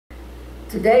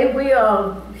Today we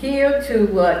are here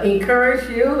to encourage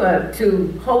you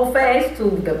to hold fast to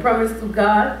the promise of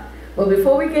God. But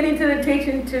before we get into the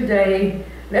teaching today,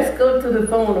 let's go to the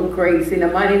throne of grace in the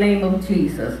mighty name of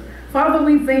Jesus. Father,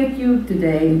 we thank you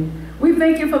today. We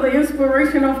thank you for the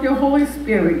inspiration of your Holy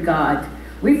Spirit, God.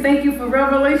 We thank you for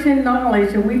revelation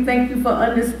knowledge, and we thank you for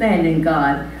understanding,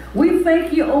 God. We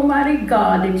thank you, Almighty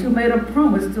God, that you made a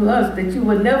promise to us that you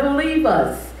would never leave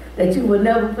us, that you would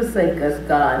never forsake us,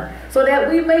 God, so that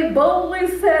we may boldly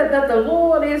say that the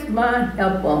Lord is my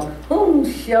helper. Whom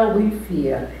shall we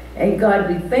fear? And God,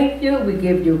 we thank you. We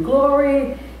give you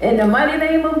glory in the mighty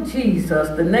name of Jesus,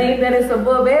 the name that is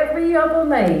above every other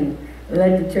name.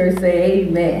 Let the church say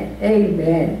amen.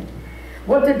 Amen.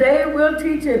 Well, today we're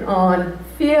teaching on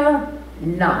fear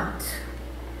not.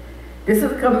 This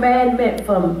is a commandment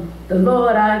from the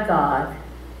Lord our God.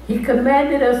 He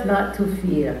commanded us not to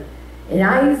fear. In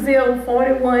Isaiah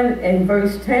 41 and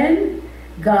verse 10,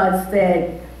 God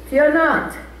said, fear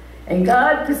not. And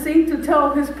God proceeded to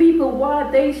tell his people why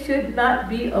they should not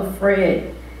be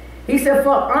afraid. He said,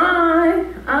 for I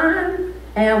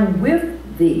am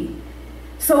with thee.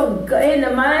 So in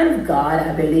the mind of God,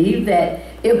 I believe that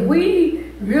if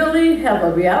we really have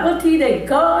a reality that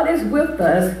God is with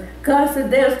us, God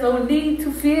said there's no need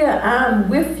to fear, I'm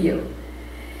with you.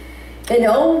 In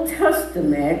the Old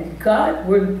Testament, God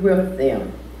was with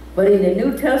them. But in the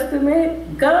New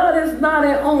Testament, God is not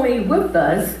only with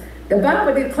us. The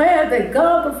Bible declares that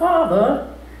God the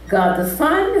Father, God the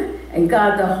Son, and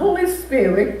God the Holy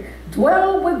Spirit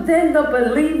dwell within the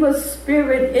believer's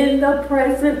spirit in the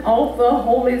presence of the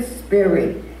Holy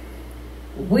Spirit.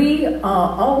 We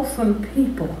are awesome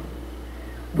people.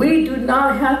 We do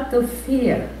not have to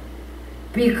fear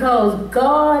because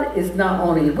God is not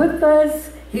only with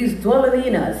us, he's dwelling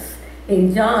in us.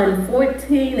 In John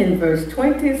 14 and verse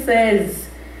 20 says,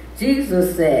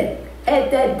 Jesus said,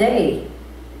 at that day,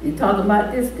 you're talking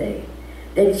about this day,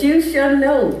 that you shall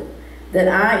know that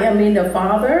I am in the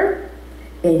Father,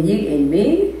 and you in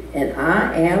me, and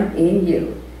I am in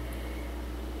you.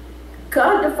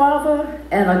 God the Father,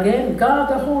 and again, God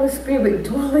the Holy Spirit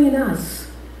dwell in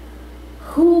us.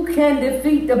 Who can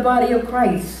defeat the body of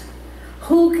Christ?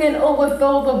 Who can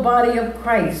overthrow the body of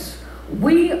Christ?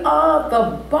 We are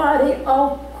the body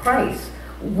of Christ.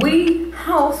 We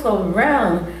house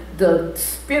around the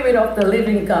Spirit of the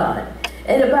living God.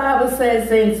 And the Bible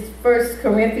says in 1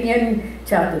 Corinthians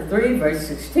chapter 3, verse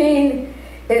 16,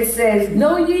 it says,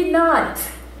 know ye not?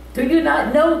 Do you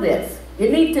not know this? You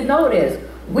need to know this.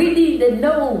 We need to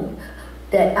know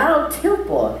that our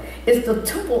temple is the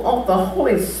temple of the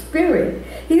Holy Spirit.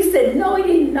 He said, know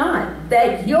ye not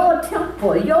that your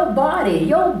temple, your body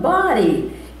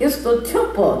is the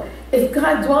temple. It's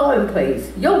God's dwelling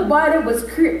place. Your body was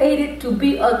created to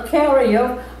be a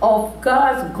carrier of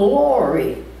God's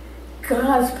glory,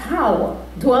 God's power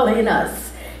dwelling in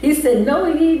us. He said, know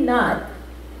ye not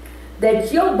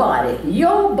that your body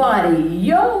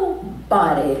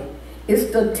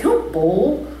is the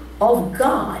temple of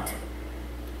God.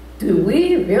 Do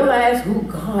we realize who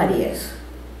God is?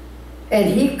 And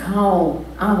he called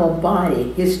our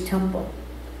body his temple.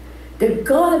 The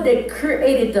God that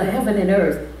created the heaven and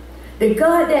earth. The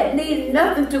God that needed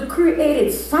nothing to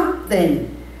create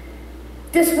something.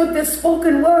 This with the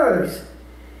spoken words.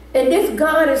 And this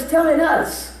God is telling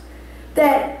us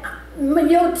that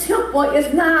your temple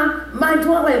is now my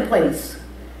dwelling place.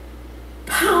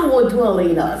 Power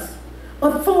dwelling in us.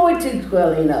 Authority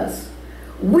dwelling in us.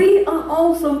 We are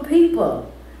awesome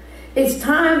people. It's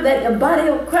time that the body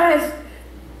of Christ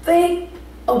think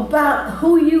about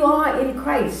who you are in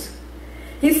Christ.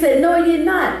 He said, know ye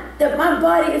not that my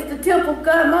body is the temple of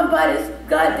God.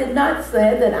 God did not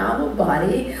say that our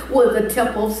body was a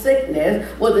temple of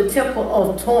sickness, was a temple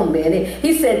of torment.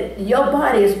 He said, your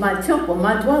body is my temple,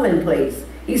 my dwelling place.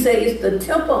 He said, it's the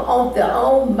temple of the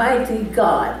Almighty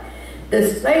God. The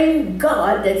same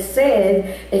God that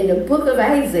said in the book of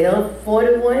Isaiah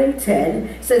 41 and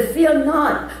 10, said, fear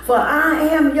not, for I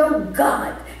am your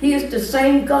God. He is the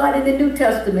same God in the New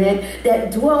Testament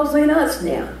that dwells in us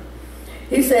now.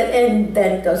 He said, and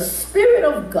that the Spirit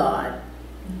of God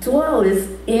dwells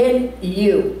in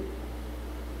you.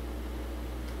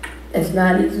 That's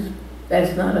not easy.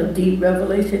 That's not a deep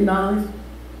revelation knowledge.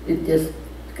 It just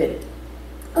could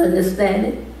understand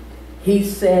it. He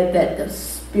said that the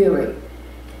Spirit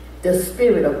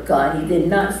of God, he did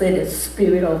not say the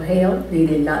spirit of hell. He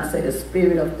did not say the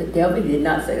spirit of the devil. He did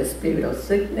not say the spirit of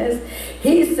sickness.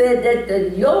 He said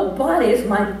that your body is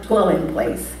my dwelling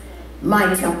place.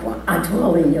 My temple, I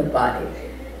dwell in your body.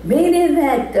 Meaning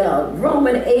that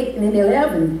Romans 8 and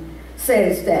 11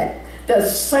 says that the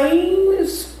same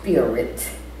Spirit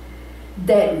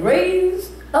that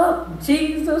raised up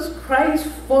Jesus Christ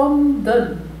from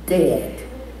the dead.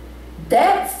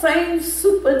 That same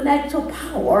supernatural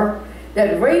power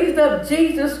that raised up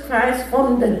Jesus Christ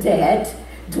from the dead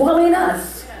dwell in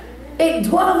us. It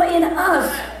dwells in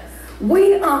us.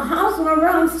 We are housing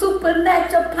around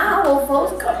supernatural power,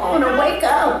 folks. Come on and wake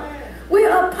up. We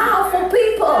are powerful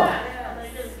people.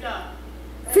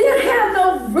 Fear has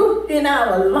no root in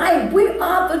our life. We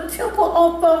are the temple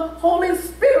of the Holy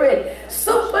Spirit.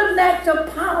 Supernatural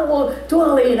power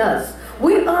dwelling in us.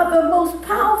 We are the most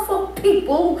powerful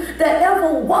people that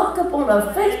ever walked upon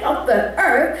the face of the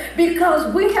earth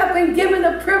because we have been given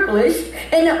the privilege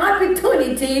and the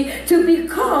opportunity to be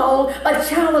called a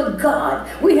child of God.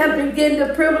 We have been given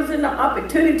the privilege and the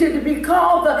opportunity to be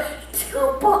called the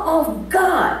temple of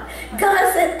God.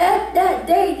 God said, at that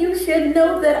day you should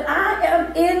know that I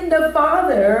am in the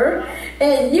Father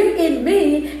and you in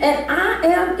me and I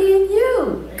am in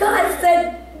you. God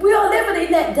said we are living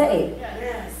in that day.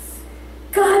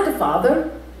 God the Father,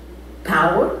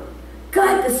 power.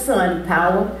 God the Son,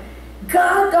 power.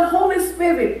 God the Holy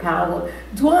Spirit, power.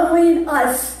 Dwelling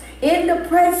us in the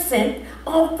presence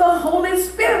of the Holy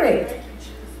Spirit.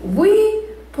 We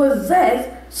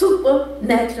possess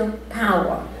supernatural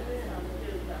power.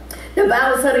 The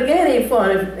Bible said again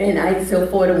in Isaiah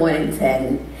 41 and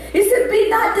 10. It said, be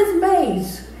not dismayed.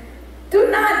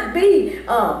 Do not be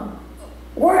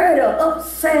worried or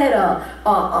upset or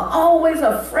always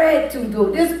afraid to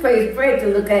do this place, afraid to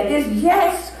look at this.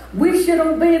 Yes, we should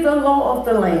obey the law of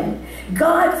the land.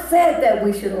 God said that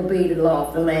we should obey the law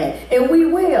of the land, and we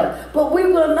will. But we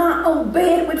will not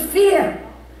obey it with fear.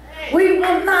 We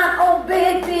will not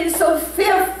obey it being so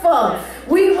fearful.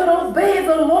 We will obey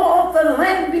the law of the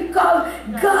land because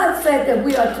God said that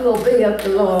we are to obey the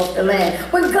law of the land.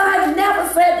 But God never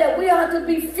said that we are to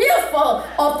be fearful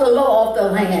of the law of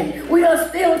the land. We are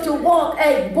still to walk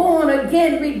a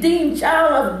born-again, redeemed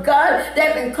child of God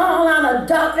that been called out of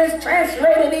darkness,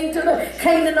 translated into the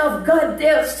kingdom of God,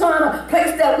 their Son, a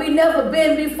place that we never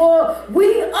been before.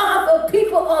 We are the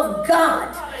people of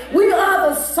God. We are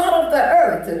the salt of the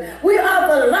earth. We are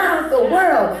the light of the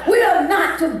world. We are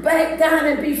not to back down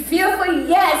and be fearful.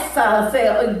 Yes, I'll say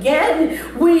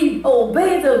again, we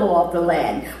obey the law of the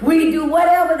land. We do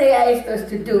whatever they ask us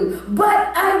to do.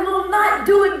 But I will not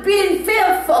do it being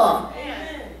fearful.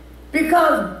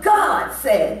 Because God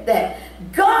said that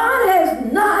God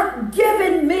has not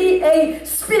given me a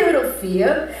spirit of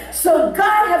fear. So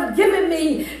God has given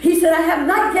me, he said, I have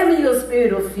not given you a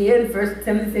spirit of fear in 1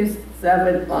 Timothy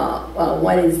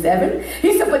 1 and 7.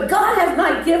 He said, but God has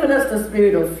not given us the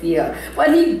spirit of fear,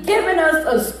 but he's given us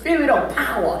a spirit of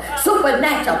power,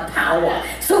 supernatural power,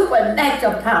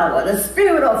 the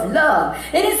spirit of love.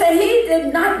 And he said he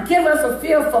did not give us a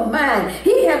fearful mind.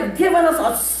 He has given us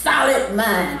a solid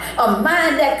mind, a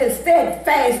mind that can stand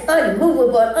fast,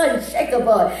 unmovable,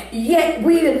 unshakable. Yet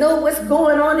we know what's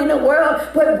going on in the world,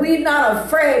 but we're not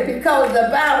afraid because the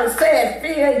Bible says,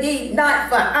 fear ye not,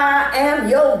 for I am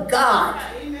your God.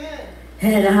 Amen.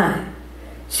 And I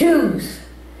choose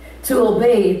to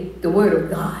obey the word of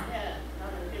God.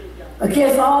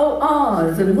 Against all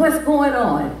odds and what's going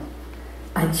on,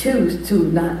 I choose to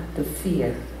not to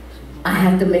fear. I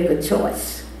have to make a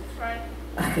choice.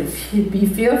 I can be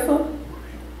fearful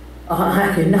or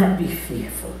I cannot be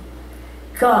fearful.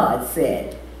 God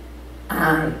said,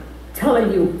 I'm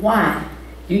telling you why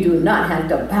you do not have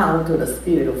to bow to the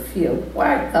spirit of fear.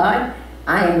 Why, God?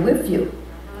 I am with you.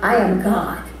 I am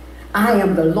God. I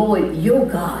am the Lord your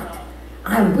God.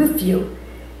 I'm with you.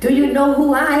 Do you know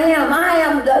who I am? I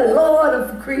am the Lord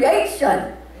of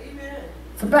creation. Amen.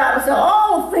 The Bible says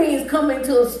all things come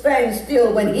into a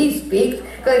standstill when he speaks,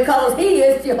 because he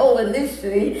is Jehovah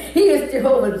Nissi. He is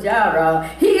Jehovah Jireh.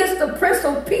 He is the Prince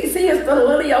of Peace. He is the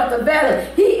lily of the valley.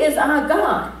 He is our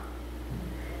God.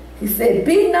 He said,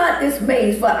 be not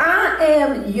dismayed, for I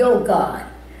am your God.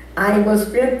 I will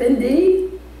strengthen thee.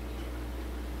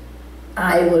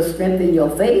 I will strengthen your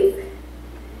faith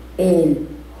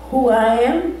in who I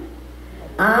am.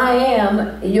 I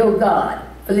am your God.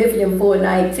 Philippians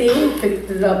 4:19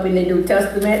 picks it up in the New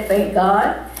Testament. Thank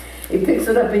God. He picks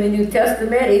it up in the New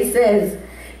Testament. He says,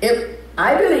 if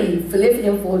I believe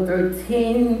Philippians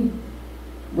 4:13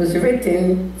 was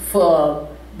written for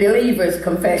believers'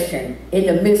 confession in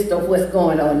the midst of what's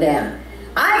going on now.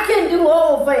 I can do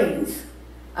all things.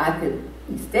 I can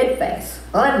be steadfast,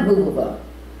 unmovable.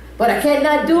 But I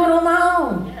cannot do it on my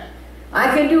own.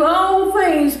 I can do all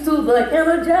things through the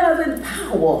energizing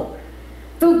power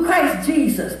through Christ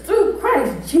Jesus. Through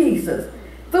Christ Jesus.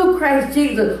 through Christ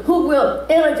Jesus, who will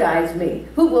energize me,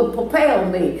 who will propel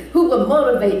me, who will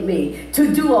motivate me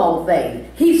to do all things.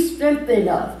 He strengthened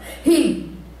us. He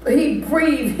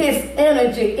breathed his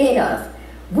energy in us.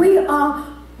 We are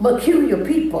peculiar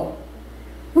people.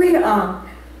 We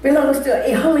belongs to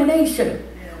a holy nation.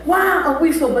 Why are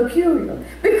we so peculiar?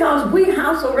 Because we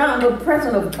house around the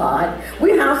presence of God.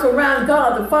 We house around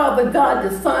God the Father, God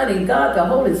the Son, and God the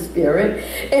Holy Spirit.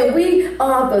 And we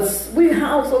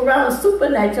house around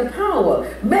supernatural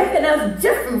power, making us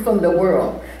different from the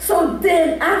world. So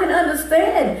then I can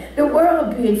understand the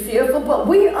world being fearful, but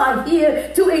we are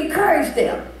here to encourage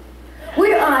them.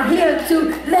 We are here to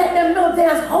let them know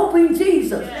there's hope in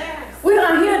Jesus. We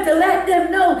are here to let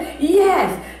them know,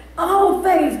 yes, all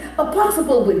things are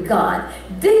possible with God.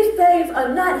 These things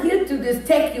are not here to just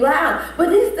take you out, but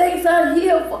these things are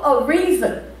here for a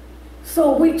reason.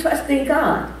 So we trust in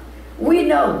God. We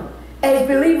know, as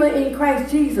believers in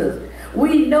Christ Jesus,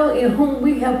 we know in whom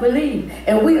we have believed.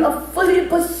 And we are fully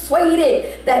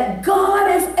persuaded that God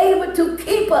is able to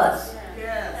keep us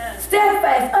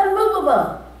steadfast,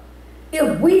 unmovable,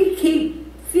 if we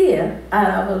keep fear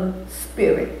out of our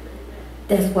spirit.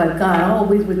 That's what God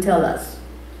always would tell us.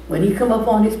 When he come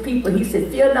upon his people, he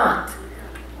said, fear not.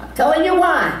 I'm telling you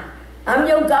why. I'm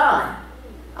your God.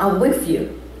 I'm with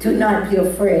you. Do not be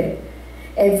afraid.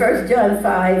 And 1 John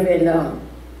 5 and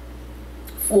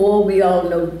 4, we all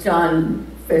know 1 John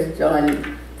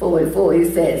 4 and 4, he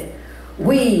says,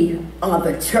 we are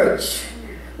the church.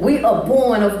 We are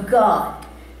born of God.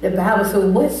 The Bible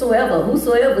says,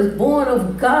 whosoever is born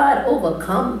of God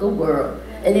overcome the world.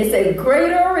 And it said,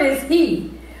 greater is he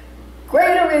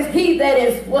that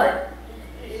is what?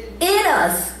 In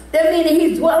us. That means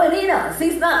he's dwelling in us.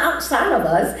 He's not outside of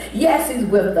us. Yes, he's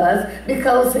with us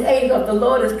because the angel of the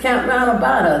Lord is camped round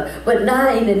about us. But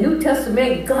now in the New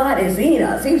Testament, God is in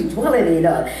us. He's dwelling in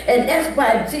us. And that's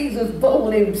why Jesus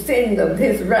boldly sent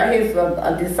his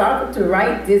disciple to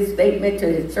write this statement to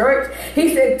his church.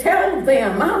 He said, tell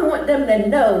them, I want them to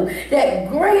know that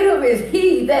greater is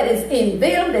he that is in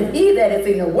them than he that is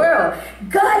in the world.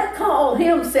 God called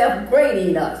himself great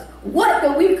in us. What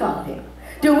do we call him?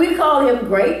 Do we call him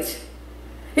great?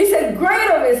 He said,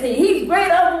 greater is he. He's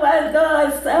great. Otherwise, God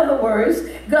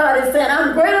is saying,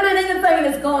 I'm greater than anything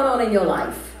that's going on in your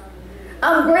life.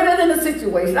 I'm greater than the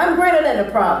situation. I'm greater than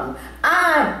the problem.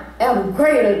 I am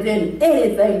greater than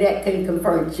anything that can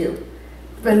confront you.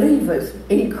 Believers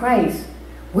in Christ,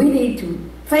 we need to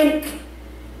think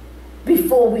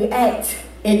before we act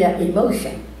in the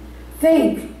emotion.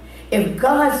 Think. If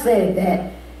God said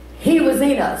that he was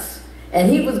in us, and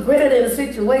he was greater than the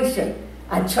situation,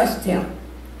 I trust him.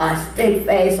 I stay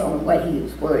fast on what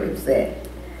his word said.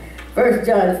 1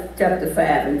 John chapter 5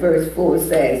 and verse 4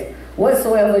 says,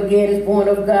 whatsoever again is born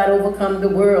of God overcome the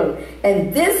world.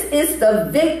 And this is the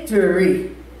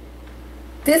victory.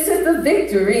 This is the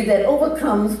victory that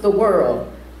overcomes the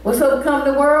world. What's overcome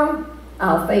the world?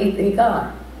 Our faith in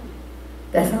God.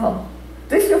 That's all.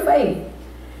 This is your faith.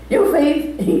 Your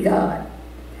faith in God.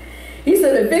 He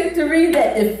said the victory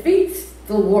that defeats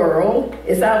the world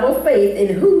is our faith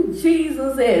in who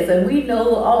Jesus is. And we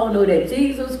all know that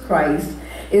Jesus Christ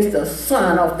is the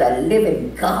Son of the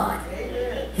living God.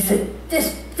 Amen. He said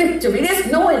this victory,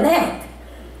 this knowing that,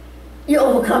 you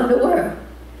overcome the world.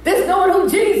 This knowing who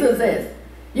Jesus is,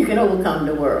 you can overcome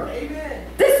the world. Amen.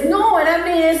 This knowing,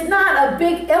 it's not a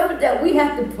big effort that we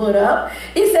have to put up.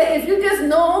 He said, if you just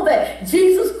know that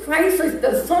Jesus Christ is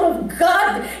the Son of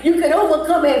God, you can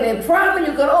overcome every problem,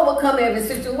 you can overcome every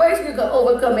situation, you can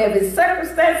overcome every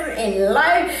circumstance in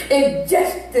life. And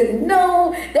just to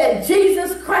know that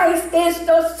Jesus Christ is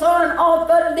the Son of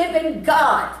the living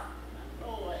God.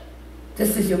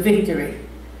 This is your victory.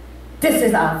 This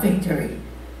is our victory.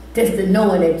 This is the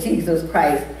knowing that Jesus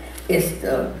Christ is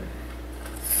the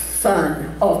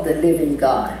Son of the living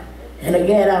God. And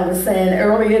again, I was saying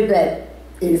earlier that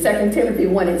in 2 Timothy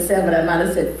 1 and 7, I might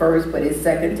have said first, but it's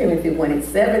 2 Timothy 1 and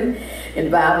 7, and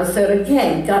the Bible said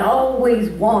again, God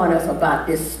always warned us about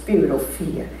this spirit of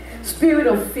fear. Spirit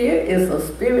of fear is a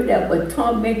spirit that will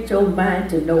torment your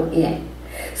mind to no end.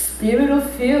 Spirit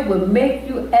of fear will make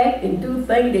you act and do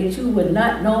things that you would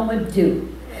not normally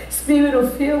do. Spirit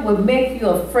of fear will make you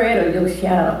afraid of your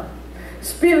shadow.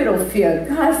 Spirit of fear.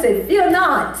 God said, fear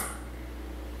not.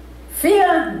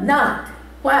 Fear not.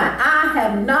 Why? I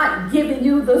have not given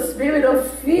you the spirit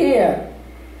of fear.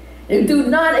 You do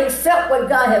not accept what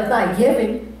God has not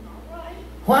given.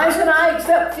 Why should I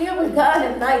accept fear what God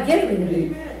has not given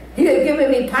me? He has given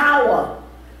me power,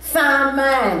 sound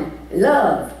mind,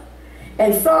 love.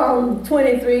 And Psalm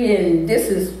 23, and this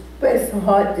is best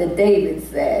heart that David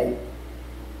said.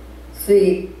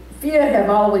 See, fear have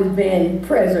always been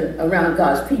present around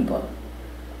God's people.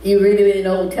 You read it in the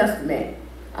Old Testament.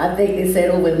 I think they said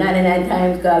over 99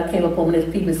 times God came upon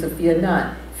his people, so fear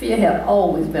not. Fear have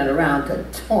always been around to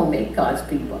torment God's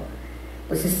people.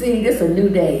 But you see, this is a new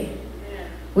day.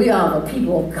 We are the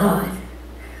people of God.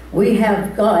 We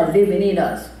have God living in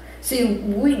us. See,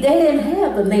 they didn't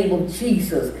have the name of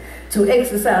Jesus to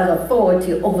exercise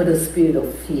authority over the spirit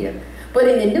of fear. But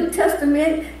in the New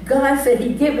Testament, God said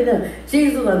he given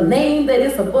Jesus a name that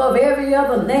is above every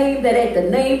other name, that at the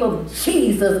name of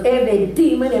Jesus, every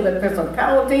demon, every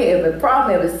principality, every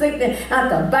problem, every sickness, have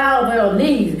to bow their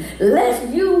knees.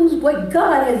 Let's use what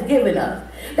God has given us.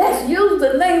 Let's use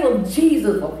the name of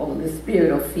Jesus upon the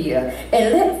spirit of fear.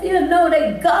 And let fear know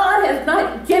that God has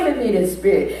not given me this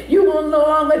spirit. You will no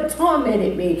longer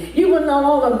torment me. You will no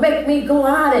longer make me go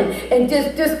out and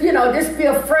just be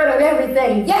afraid of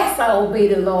everything. Yes, I obey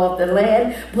the law of the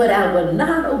land, but I will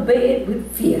not obey it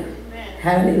with fear. Amen.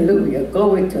 Hallelujah.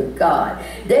 Glory to God.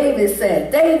 David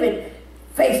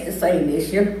faced the same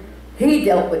issue. He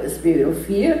dealt with the spirit of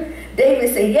fear.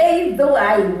 David said, yea, though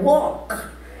I walk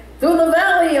through the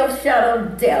valley of shadow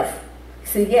of death. He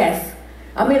said, yes,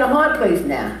 I'm in a hard place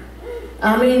now.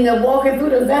 I'm walking through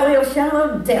the valley of shadow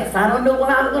of death. I don't know when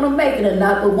I'm going to make it or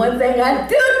not, but one thing I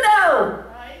do know,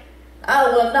 I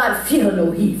will not fear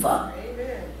no evil.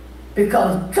 Amen.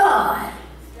 Because God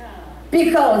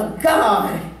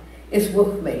is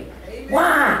with me. Amen.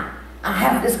 Why? I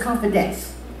have this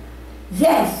confidence.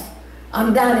 Yes,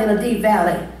 I'm down in a deep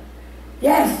valley.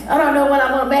 Yes, I don't know when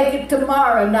I'm going to make it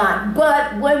tomorrow or not.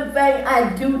 But one thing I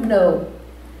do know,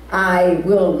 I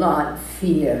will not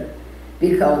fear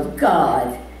because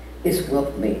God is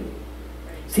with me.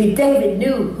 See, David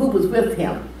knew who was with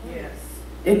him. Yes.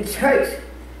 The church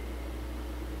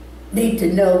need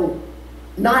to know,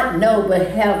 not know, but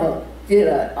have a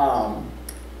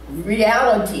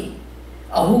reality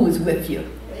of who is with you.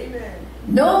 Amen.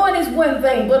 Knowing is one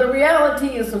thing, but a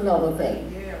reality is another thing.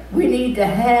 We need to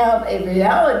have a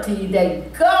reality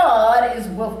that God is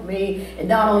with me. And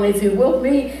not only is he with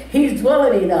me, he's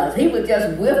dwelling in us. He was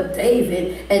just with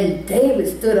David, and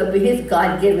David stood up in his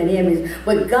God-given image.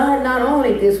 But God not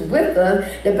only is with us,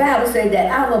 the Bible said that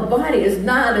our body is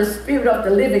not the spirit of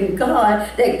the living God,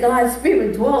 that God's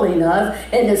spirit dwells in us.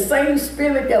 And the same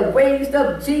spirit that raised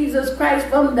up Jesus Christ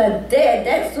from the dead,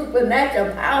 that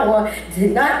supernatural power,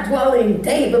 did not dwell in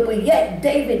David, but yet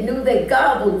David knew that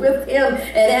God was with him.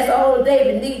 And that's all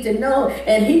David needs to know.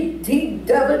 And he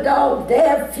never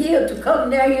dared fear to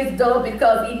come near his door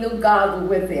because he knew God was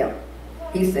with him.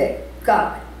 He said,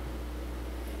 God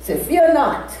said, fear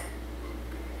not.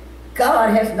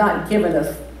 God has not given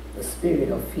us the spirit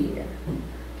of fear,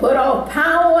 but of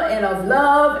power and of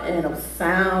love and of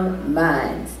sound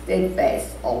mind.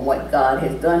 Steadfast on what God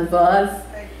has done for us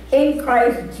in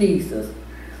Christ Jesus.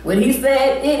 When he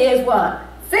said, it is what?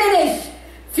 Finished.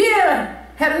 Fear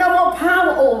have no more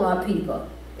power over our people.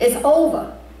 It's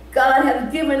over. God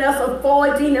has given us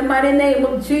authority in the mighty name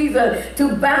of Jesus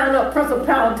to bound up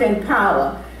principality and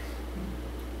power,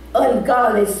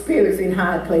 ungodly spirits in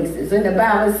high places. And the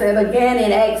Bible says again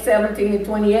in Acts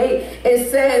 17:28,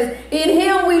 it says, in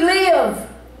him we live.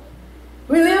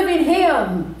 We live in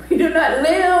him. We do not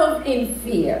live in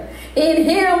fear. In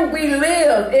him we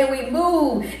live and we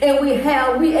move and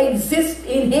we exist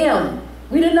in him.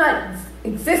 We do not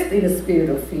exist in the spirit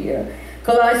of fear.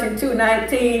 Colossians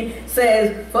 2:19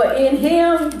 says, for in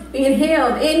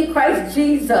Christ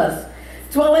Jesus,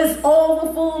 dwelleth all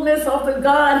the fullness of the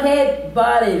Godhead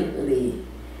bodily.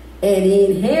 And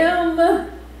in him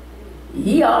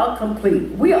ye are complete.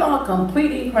 We are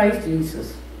complete in Christ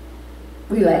Jesus.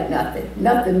 We lack nothing.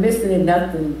 Nothing missing and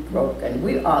nothing broken.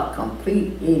 We are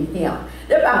complete in him.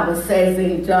 The Bible says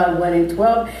in John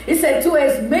 1:12, it said, to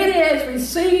as many as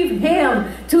received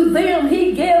him, to them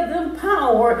he gave them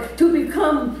power to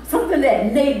become something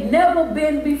that they've never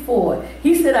been before.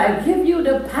 He said, I give you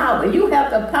the power. You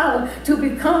have the power to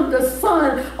become the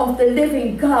son of the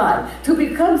living God, to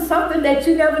become something that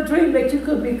you never dreamed that you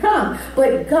could become.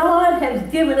 But God has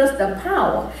given us the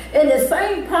power. And the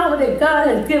same power that God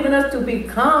has given us to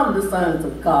become the sons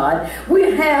of God,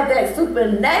 we have that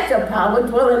supernatural power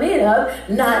dwelling in us,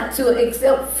 not to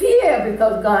accept fear,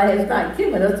 because God has not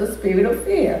given us the spirit of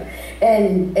fear.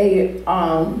 And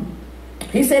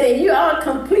he said, and you are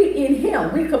complete in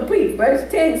him. We complete. Verse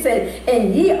 10 said,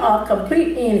 and ye are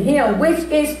complete in him, which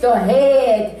is the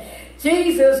head.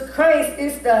 Jesus Christ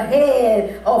is the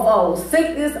head of all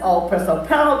sickness, all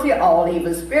principality, all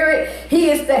evil spirit.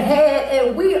 He is the head,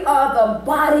 and we are the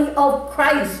body of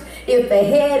Christ. If the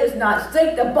head is not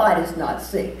sick, the body is not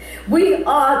sick. We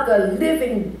are the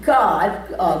living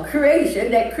God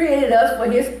creation that created us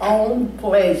for his own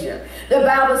pleasure. The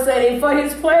Bible said, for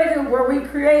his pleasure were we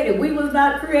created. We was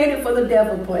not created for the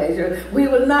devil's pleasure. We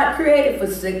were not created for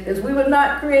sickness. We were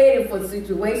not created for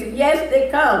situations. Yes, they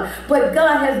come. But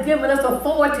God has given us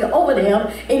authority over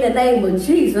them in the name of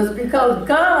Jesus, because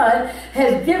God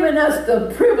has given us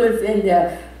the privilege and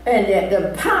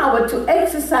the power to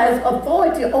exercise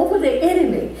authority over the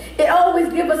enemy. It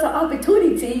always gives us an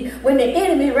opportunity when the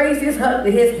enemy raises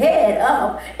his head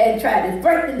up and try to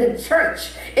threaten the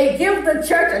church. It gives the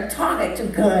church a target to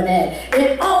gun at.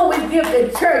 It always gives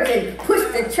the church and push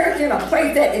the church in a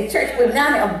place that the church would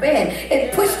not have been.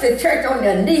 It pushed the church on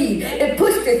their knees. It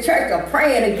pushed the church of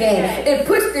praying again. It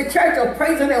pushed the church of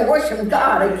praising and worshiping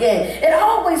God again. It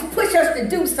always pushed us to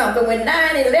do something. When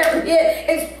 9/11 hit,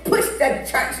 it pushed the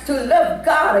church to love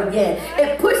God again.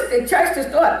 It pushed the church to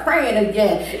start praying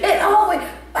again. It always,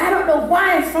 I don't know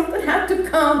why something had to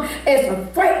come as a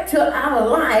threat to our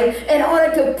life in order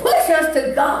to push us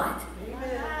to God.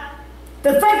 Amen.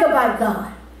 To think about God.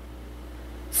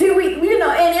 See, and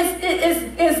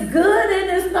it's good and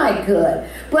it's not good.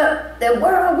 But the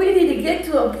world, we need to get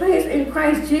to a place in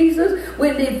Christ Jesus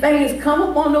when these things come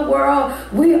upon the world,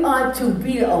 we are to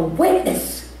be a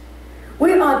witness.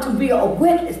 We are to be a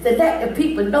witness to let the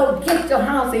people know, get your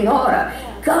house in order.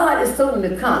 God is soon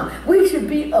to come. We should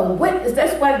be a witness.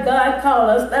 That's why God called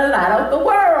us the light of the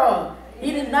world.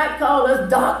 He did not call us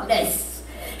darkness.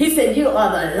 He said, you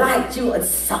are the light, you are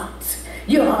salt.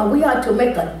 We are to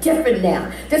make a difference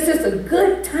now. This is a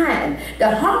good time.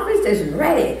 The harvest is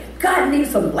ready. God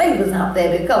needs some laborers out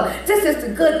there because this is a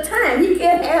good time. He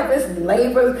can't have his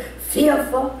laborers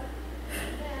fearful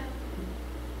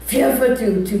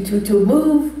to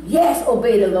move. Yes,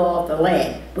 obey the law of the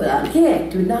land. But again,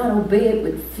 do not obey it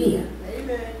with fear.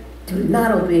 Amen. Do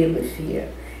not obey it with fear.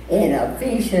 In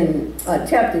Ephesians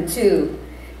chapter 2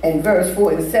 and verse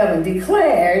 4 and 7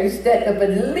 declares that the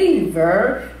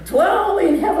believer dwell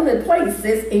in heavenly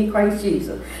places in Christ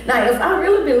Jesus. Now, if I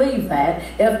really believe that,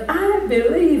 if I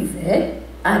believe it,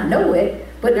 I know it,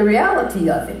 but the reality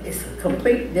of it is a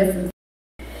complete different.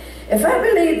 If I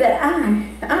believe that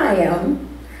I am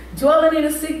dwelling in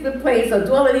a secret place or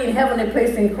dwelling in heavenly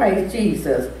place in Christ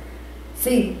Jesus.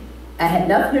 See, I had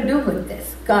nothing to do with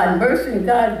this. God's mercy and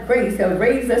God's grace have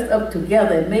raised us up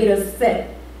together and made us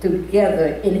set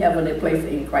together in heavenly place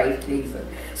in Christ Jesus.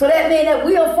 So that means that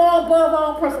we are far above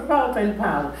all principality and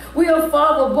power. We are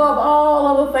far above all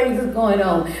other things that's going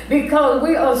on because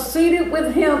we are seated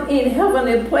with him in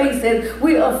heavenly places.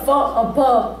 We are far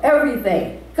above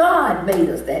everything. God made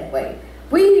us that way.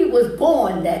 We was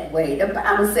born that way. The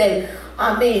Bible said,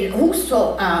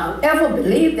 whosoever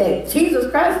believed that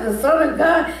Jesus Christ is the Son of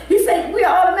God, he said we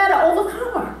are automatic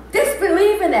overcomer. Just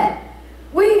believe in that.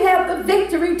 We have the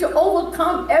victory to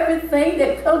overcome everything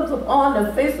that comes upon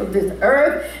the face of this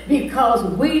earth because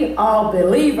we are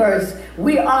believers.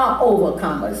 We are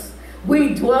overcomers.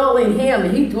 We dwell in him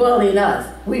and he dwells in us.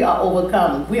 We are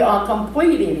overcomers. We are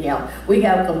complete in him. We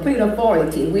have complete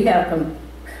authority. We have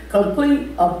complete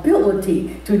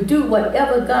ability to do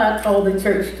whatever God called the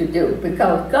church to do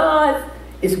because God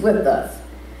is with us.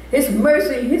 His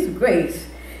mercy, his grace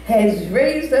has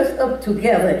raised us up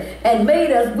together and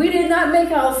made us. We did not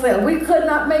make ourselves. We could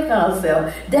not make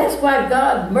ourselves. That's why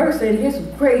God's mercy and his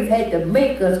grace had to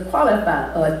make us,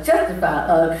 qualify us, justify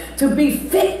us to be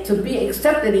fit to be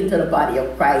accepted into the body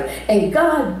of Christ. And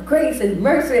God's grace and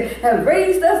mercy have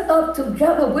raised us up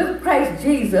together with Christ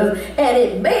Jesus, and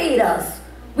it made us.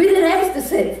 We didn't ask to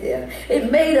sit there. It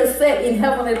made us sit in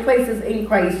heavenly places in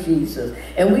Christ Jesus.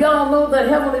 And we all know that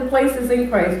heavenly places in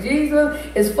Christ Jesus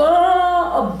is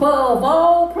far above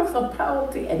all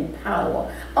principality and power,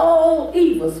 all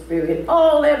evil spirit,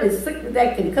 all every sickness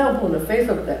that can come on the face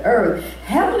of the earth.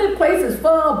 Heavenly places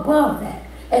far above that.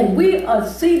 And we are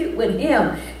seated with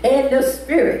him in the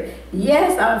spirit.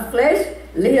 Yes, our flesh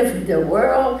live in the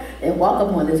world and walk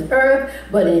upon this earth,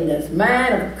 but in this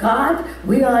mind of God,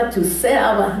 we are to set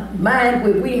our mind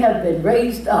where we have been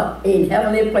raised up in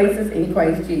heavenly places in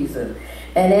Christ Jesus.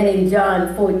 And then in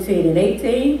John 14 and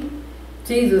 18,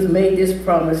 Jesus made this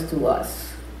promise to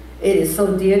us. It is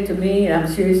so dear to me, and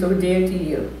I'm sure it's so dear to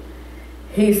you.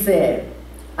 He said,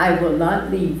 I will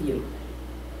not leave you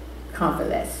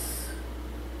comfortless.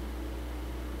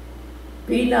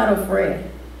 Be not afraid.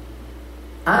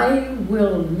 I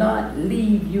will not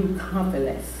leave you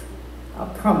comfortless. I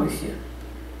promise you.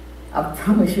 I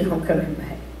promise you I'm coming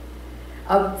back.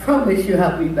 I promise you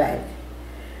I'll be back.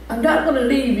 I'm not going to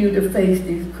leave you to face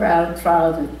these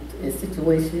trials and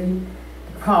situations,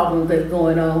 the problems that's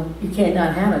going on. You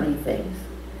cannot handle these things.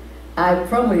 I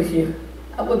promise you,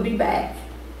 I will be back.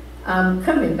 I'm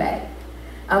coming back.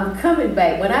 I'm coming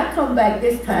back. When I come back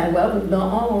this time, well, I will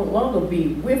no longer be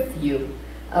with you.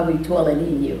 I'll be dwelling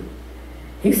in you.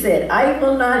 He said, I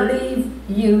will not leave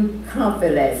you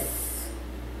comfortless.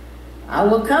 I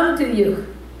will come to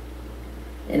you.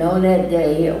 And on that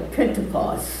day of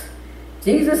Pentecost,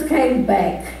 Jesus came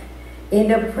back in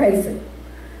the presence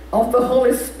of the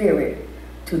Holy Spirit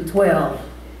to dwell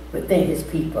within his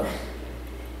people,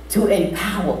 to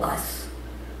empower us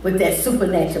with that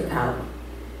supernatural power.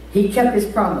 He kept his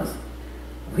promise.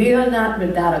 We are not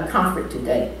without a comfort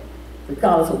today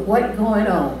because of what's going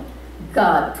on.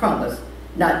 God promised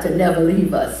not to never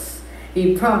leave us.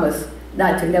 He promised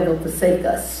not to never forsake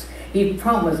us. He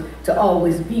promised to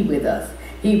always be with us.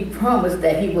 He promised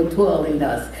that he would dwell in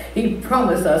us. He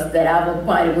promised us that our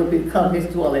body would become his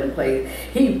dwelling place.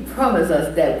 He promised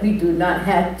us that we do not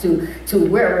have to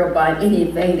worry about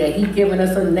anything, that he given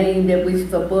us a name that which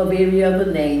is above every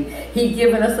other name. He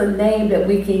given us a name that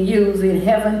we can use in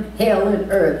heaven, hell,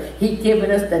 and earth. He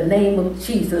given us the name of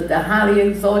Jesus, the highly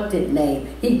exalted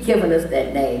name. He given us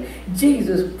that name.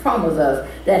 Jesus promised us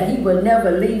that he would never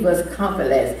leave us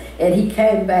comfortless, and he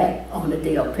came back on the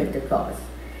day of Pentecost.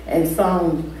 And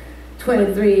Psalm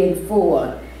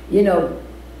 23:4,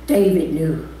 David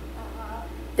knew.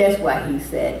 That's why he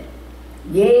said,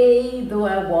 yea, though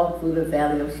I walk through the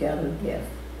valley of shadow of death.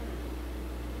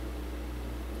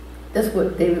 That's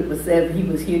what David was saying. He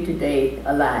was here today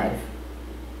alive.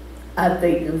 I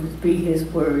think it would be his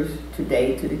words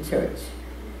today to the church.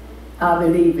 I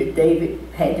believe that David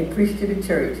had to preach to the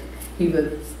church. He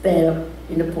would stand up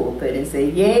in the pulpit and say,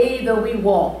 yea, though we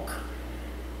walk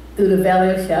through the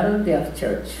valley of shadow of death,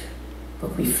 church,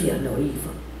 but we fear no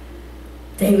evil.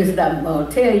 David said, I'm going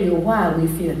to tell you why we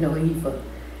fear no evil.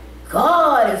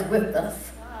 God is with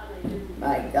us.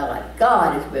 My God,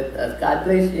 God is with us. God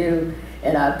bless you.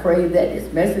 And I pray that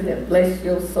this message has blessed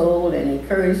your soul and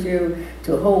encourage you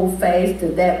to hold fast to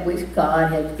that which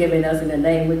God has given us in the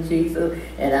name of Jesus.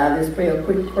 And I'll just pray a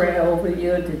quick prayer over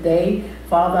you today.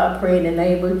 Father, I pray in the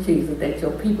name of Jesus that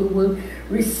your people will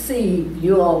receive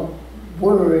your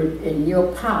word and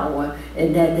your power,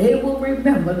 and that they will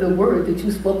remember the word that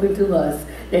you've spoken to us,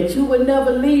 that you will never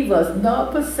leave us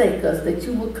nor forsake us, that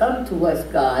you will come to us,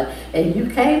 God, and you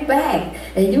came back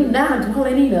and you now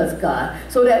dwelling in us, God,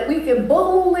 so that we can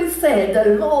boldly say,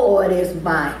 the Lord is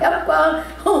my helper,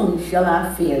 whom shall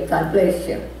I fear? God bless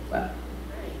you.